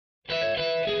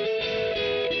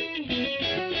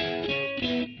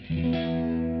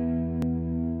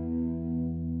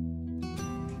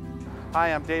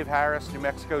Hi, I'm Dave Harris, New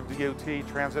Mexico DOT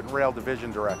Transit and Rail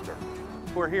Division Director.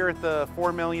 We're here at the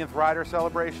 4 millionth rider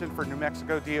celebration for New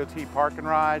Mexico DOT Park and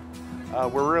Ride.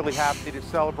 We're really happy to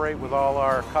celebrate with all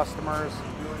our customers.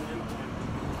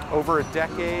 Over a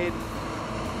decade,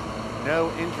 no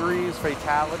injuries,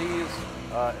 fatalities,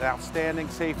 an outstanding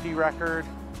safety record.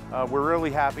 We're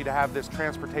really happy to have this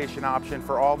transportation option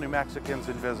for all New Mexicans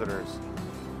and visitors.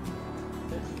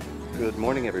 Good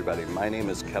morning, everybody. My name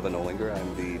is Kevin Olinger.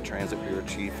 I'm the Transit Bureau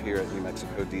Chief here at New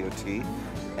Mexico DOT.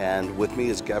 And with me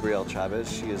is Gabrielle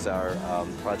Chavez. She is our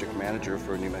project manager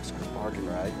for New Mexico Park and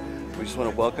Ride. We just want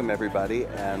to welcome everybody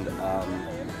and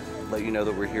let you know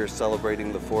that we're here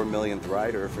celebrating the 4 millionth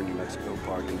rider for New Mexico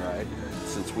Park and Ride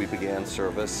since we began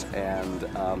service. And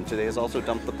today is also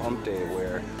Dump the Pump Day,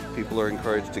 where people are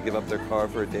encouraged to give up their car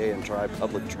for a day and try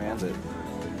public transit.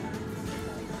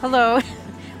 Hello.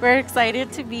 We're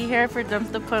excited to be here for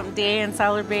Dump the Pump Day and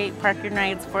celebrate Park and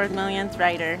Ride's 4 millionth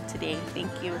rider today.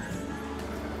 Thank you.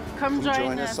 Come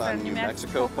join us on New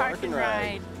Mexico Park and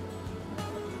Ride.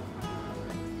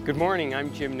 Good morning,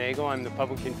 I'm Jim Nagel. I'm the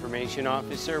Public Information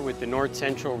Officer with the North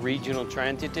Central Regional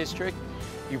Transit District.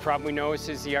 You probably know us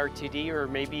as the RTD or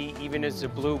maybe even as the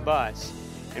Blue Bus.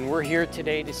 And we're here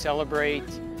today to celebrate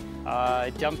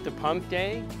Dump the Pump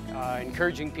Day,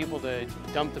 encouraging people to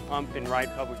dump the pump and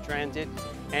ride public transit,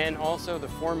 and also the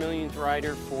 4 millionth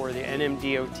rider for the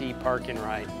NMDOT Park and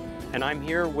Ride. And I'm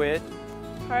here with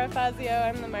Cara Fazio.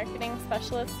 I'm the marketing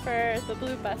specialist for the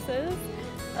Blue Buses.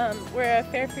 We're a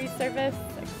fare-free service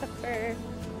except for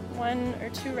 1 or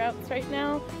 2 routes right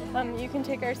now. You can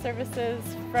take our services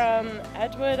from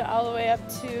Edgewood all the way up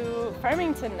to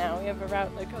Farmington now. We have a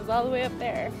route that goes all the way up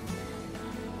there.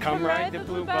 Come ride the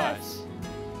Blue Bus.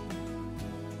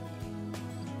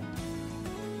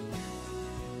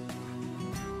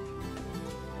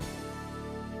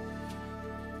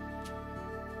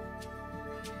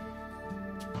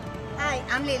 Hi,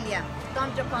 I'm Lilia.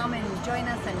 Come to come and join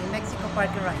us at New Mexico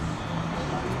Park and Ride.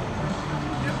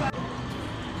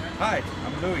 Hi,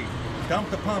 I'm Louie. Dump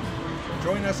the pump.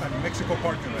 Join us on New Mexico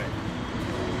Park and Ride.